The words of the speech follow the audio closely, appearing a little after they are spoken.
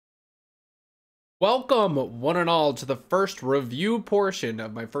Welcome, one and all, to the first review portion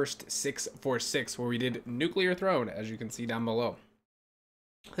of my first Sixx where we did Nuclear Throne, as you can see down below.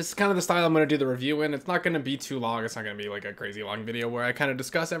 This is kind of the style I'm going to do the review in. It's not going to be too long. It's not going to be like a crazy long video where I kind of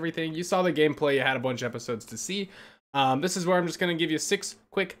discuss everything. You saw the gameplay. You had a bunch of episodes to see. This is where I'm just going to give you 6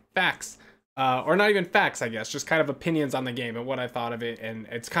 quick facts. Or not even facts, I guess. Just kind of opinions on the game and what I thought of it. And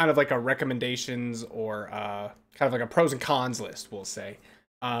it's kind of like a recommendations or kind of like a pros and cons list, we'll say.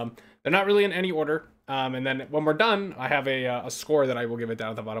 They're not really in any order. And then when we're done, I have a score that I will give it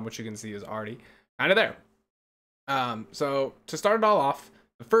down at the bottom, which you can see is already kind of there. So to start it all off,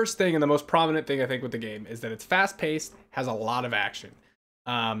 the first thing and the most prominent thing I think with the game is that it's fast-paced, has a lot of action.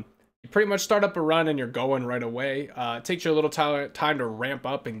 You pretty much start up a run and you're going right away. It takes you a little time to ramp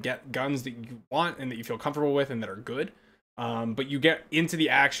up and get guns that you want and that you feel comfortable with and that are good. But you get into the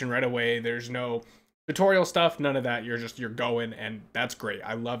action right away. There's no tutorial stuff, none of that. You're going, and that's great.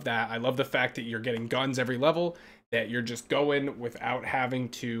 I love that. I love the fact that you're getting guns every level, that you're just going without having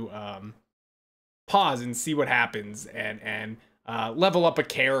to pause and see what happens and level up a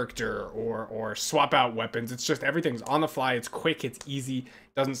character or swap out weapons. It's just everything's on the fly. It's quick, it's easy,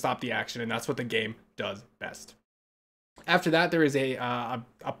 doesn't stop the action, and that's what the game does best. After that, there is a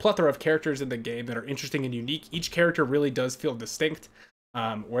plethora of characters in the game that are interesting and unique. Each character really does feel distinct.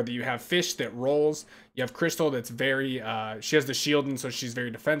 Whether you have Fish that rolls, you have Crystal that's very she has the shield and so she's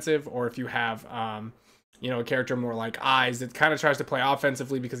very defensive, or if you have a character more like Eyes that kind of tries to play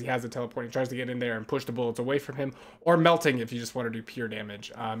offensively because he has the teleport, he tries to get in there and push the bullets away from him, or Melting if you just want to do pure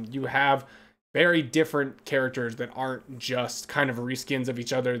damage. You have very different characters that aren't just kind of reskins of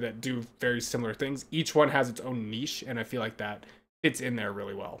each other that do very similar things. Each one has its own niche, and I feel like that fits in there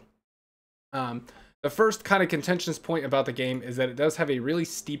really well. The first kind of contentious point about the game is that it does have a really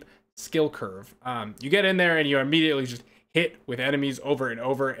steep skill curve. You get in there and you immediately just hit with enemies over and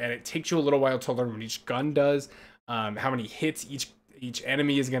over, and it takes you a little while to learn what each gun does, how many hits each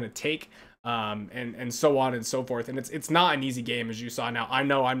enemy is going to take, and so on and so forth. And it's not an easy game, as you saw. Now, I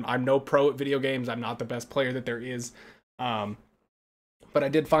know I'm no pro at video games. I'm not the best player that there is. But I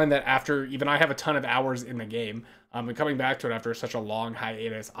did find that after, even I have a ton of hours in the game, and coming back to it after such a long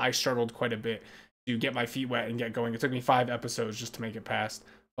hiatus, I struggled quite a bit to get my feet wet and get going. It took me 5 episodes just to make it past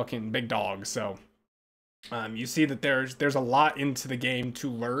fucking Big Dog. So you see that there's a lot into the game to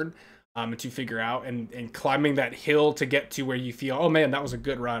learn and to figure out, and climbing that hill to get to where you feel, oh man, that was a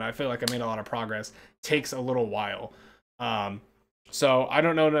good run, I feel like I made a lot of progress, takes a little while. So I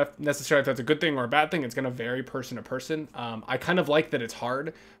don't know necessarily if that's a good thing or a bad thing. It's going to vary person to person. I kind of like that it's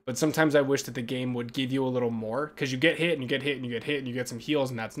hard, but sometimes I wish that the game would give you a little more, because you get hit and you get hit and you get hit and you get some heals,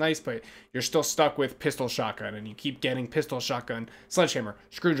 and that's nice, but you're still stuck with pistol, shotgun, and you keep getting pistol, shotgun, sledgehammer,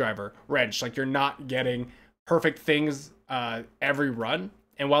 screwdriver, wrench. Like, you're not getting perfect things every run.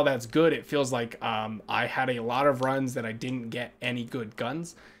 And while that's good, it feels like I had a lot of runs that I didn't get any good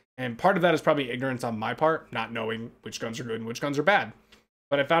guns. And part of that is probably ignorance on my part, not knowing which guns are good and which guns are bad.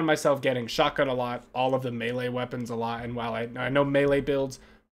 But I found myself getting shotgun a lot, all of the melee weapons a lot, and while I know melee builds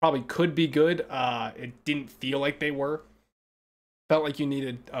probably could be good, it didn't feel like they were. Felt like you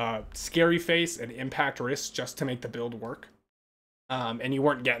needed Scary Face and Impact Wrist just to make the build work. And you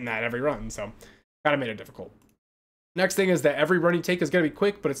weren't getting that every run, so kind of made it difficult. Next thing is that every run you take is going to be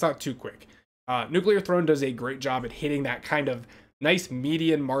quick, but it's not too quick. Nuclear Throne does a great job at hitting that kind of nice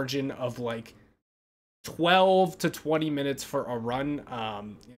median margin of like 12 to 20 minutes for a run,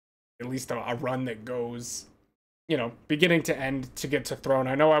 at least a run that goes, beginning to end to get to Throne.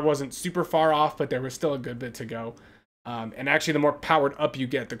 I know I wasn't super far off, but there was still a good bit to go. And actually, the more powered up you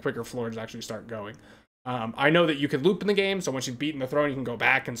get, the quicker floors actually start going. I know that you can loop in the game, so once you've beaten the Throne, you can go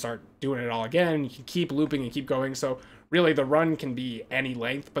back and start doing it all again. You can keep looping and keep going, so really the run can be any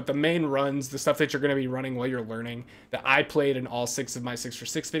length, but the main runs, the stuff that you're going to be running while you're learning, that I played in all 6 of my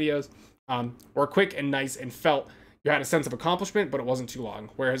 6x6 videos, were quick and nice and felt you had a sense of accomplishment, but it wasn't too long.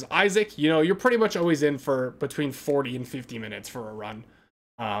 Whereas Isaac, you're pretty much always in for between 40 and 50 minutes for a run,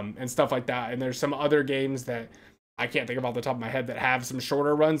 and stuff like that. And there's some other games that I can't think of off the top of my head that have some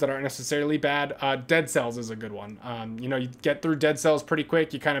shorter runs that aren't necessarily bad. Dead Cells is a good one. You get through Dead Cells pretty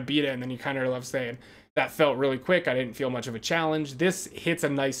quick, you kind of beat it, and then you kind of love saying, that felt really quick, I didn't feel much of a challenge. This hits a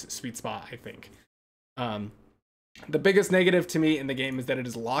nice sweet spot, I think. The biggest negative to me in the game is that it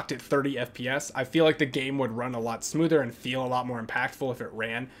is locked at 30 FPS. I feel like the game would run a lot smoother and feel a lot more impactful if it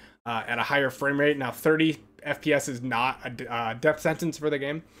ran at a higher frame rate. Now, 30 FPS is not a death sentence for the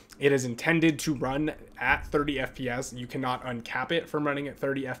game. It is intended to run at 30 FPS. You cannot uncap it from running at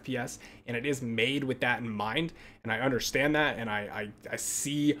 30 FPS, and it is made with that in mind. And I understand that, and I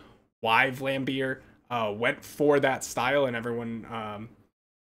see why Vlambeer went for that style, and everyone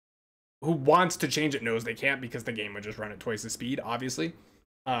who wants to change it knows they can't because the game would just run at twice the speed, obviously.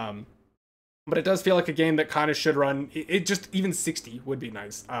 But it does feel like a game that kind of should run. It just even 60 would be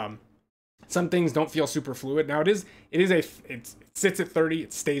nice. Some things don't feel super fluid. Now it sits at 30,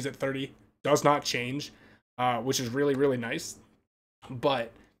 it stays at 30, does not change, which is really, really nice.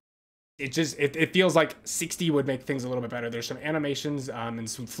 But it feels like 60 would make things a little bit better. There's some animations and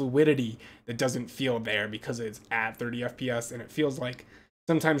some fluidity that doesn't feel there because it's at 30 FPS, and it feels like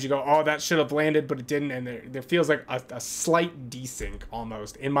sometimes you go, oh, that should have landed, but it didn't, and there feels like a slight desync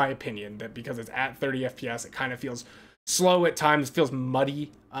almost, in my opinion, that because it's at 30 FPS, it kind of feels slow at times, feels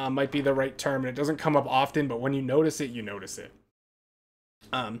muddy, might be the right term, and it doesn't come up often, but when you notice it, you notice it.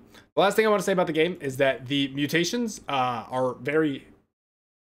 The last thing I want to say about the game is that the mutations are very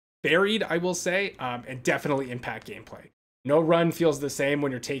varied, I will say, and definitely impact gameplay. No run feels the same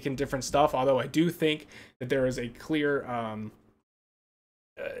when you're taking different stuff, although I do think that there is a clear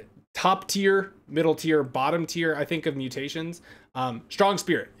top tier, middle tier, bottom tier, I think, of mutations. Strong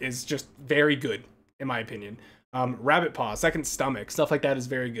Spirit is just very good, in my opinion. Rabbit Paw, Second Stomach, stuff like that is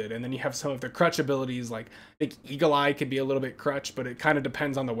very good. And then you have some of the crutch abilities, like I think Eagle Eye could be a little bit crutch, but it kind of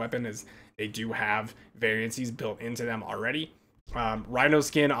depends on the weapon, as they do have variances built into them already. Rhino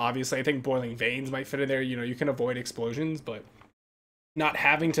Skin, obviously, I think Boiling Veins might fit in there. You know, you can avoid explosions, but not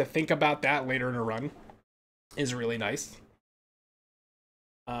having to think about that later in a run is really nice.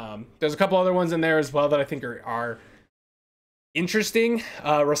 There's a couple other ones in there as well that I think are interesting.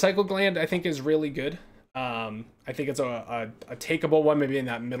 Recycle Gland, I think, is really good. I think it's a takeable one, maybe in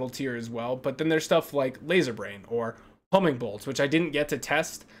that middle tier as well. But then there's stuff like Laser Brain or Homing Bolts, which I didn't get to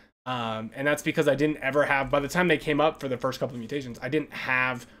test. And that's because I didn't ever have, by the time they came up for the first couple of mutations, I didn't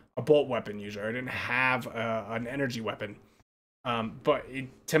have a bolt weapon user. I didn't have an energy weapon. But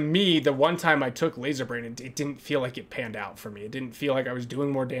to me, the one time I took Laser Brain, it didn't feel like it panned out for me. It didn't feel like I was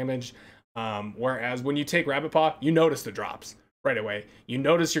doing more damage. Whereas when you take Rabbit Paw, you notice the drops right away. You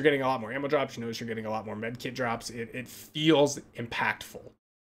notice you're getting a lot more ammo drops. You notice you're getting a lot more med kit drops. It feels impactful.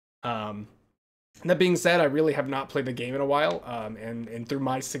 That being said, I really have not played the game in a while. And through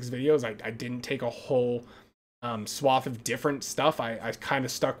my 6 videos, I didn't take a whole swath of different stuff. I kind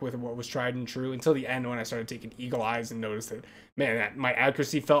of stuck with what was tried and true until the end when I started taking Eagle Eyes and noticed that, man, that my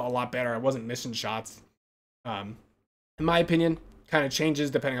accuracy felt a lot better. I wasn't missing shots. In my opinion, kind of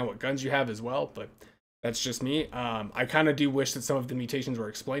changes depending on what guns you have as well, but that's just me. I kind of do wish that some of the mutations were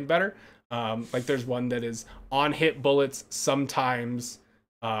explained better. Like there's one that is on hit bullets sometimes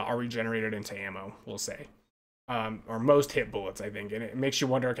are regenerated into ammo, we'll say. Or most hit bullets, I think, and it makes you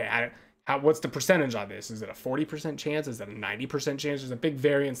wonder, okay, what's the percentage on this? Is it a 40% chance? Is it a 90% chance? There's a big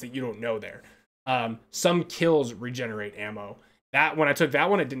variance that you don't know there. Some kills regenerate ammo. That when I took that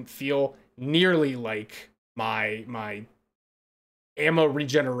one, it didn't feel nearly like my ammo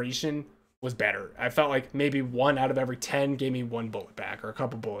regeneration was better. I felt like maybe 1 out of every 10 gave me 1 bullet back or a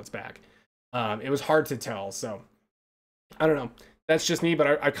couple bullets back. It was hard to tell, so I don't know. That's just me,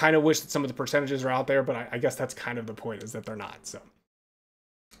 but I kind of wish that some of the percentages are out there, but I guess that's kind of the point, is that they're not. So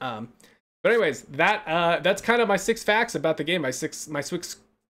but anyways, that's kind of my 6 facts about the game, my six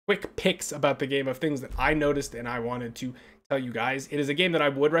quick picks about the game of things that I noticed and I wanted to tell you guys. It is a game that I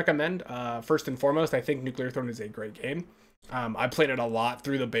would recommend. First and foremost, I think Nuclear Throne is a great game. I played it a lot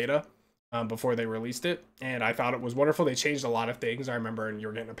through the beta before they released it, and I thought it was wonderful. They changed a lot of things. I remember you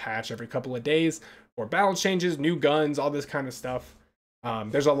were getting a patch every couple of days for balance changes, new guns, all this kind of stuff.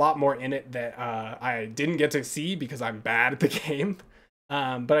 There's a lot more in it that I didn't get to see because I'm bad at the game.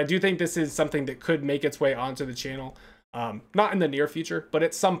 But I do think this is something that could make its way onto the channel. Not in the near future, but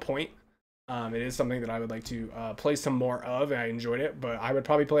at some point. It is something that I would like to play some more of. I enjoyed it, but I would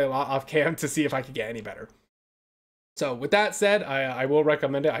probably play a lot off cam to see if I could get any better. So with that said, I will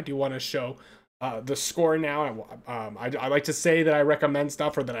recommend it. I do want to show the score now. I like to say that I recommend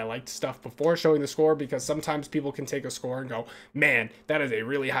stuff or that I liked stuff before showing the score, because sometimes people can take a score and go, man, that is a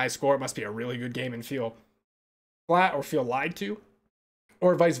really high score. It must be a really good game, and feel flat or feel lied to.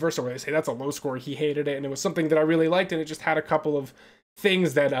 Or vice versa, where they say that's a low score, he hated it, and it was something that I really liked, and it just had a couple of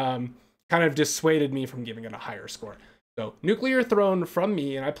things that kind of dissuaded me from giving it a higher score. So Nuclear Throne from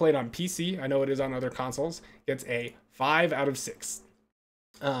me, and I played on PC, I know it is on other consoles, gets a 5 out of 6.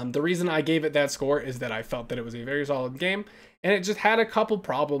 The reason I gave it that score is that I felt that it was a very solid game, and it just had a couple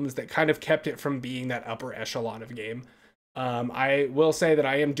problems that kind of kept it from being that upper echelon of game. I will say that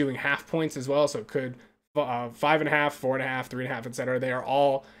I am doing half points as well, so it could 5.5, 4.5, 3.5, etc. They are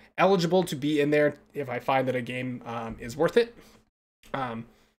all eligible to be in there if I find that a game is worth it.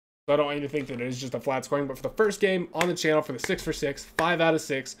 So I don't even think that it is just a flat scoring, but for the first game on the channel for the 6 for 6, 5 out of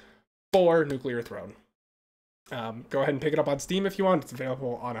 6 for Nuclear Throne. Go ahead and pick it up on Steam if you want. It's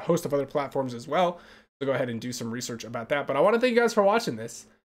available on a host of other platforms as well. So go ahead and do some research about that. But I want to thank you guys for watching this.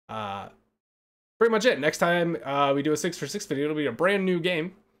 Pretty much it. Next time we do a 6x6 video, it'll be a brand new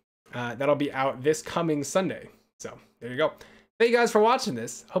game. That'll be out this coming Sunday. So there you go. Thank you guys for watching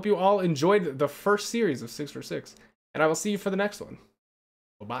this. Hope you all enjoyed the first series of 6x6. And I will see you for the next one.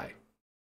 Bye-bye.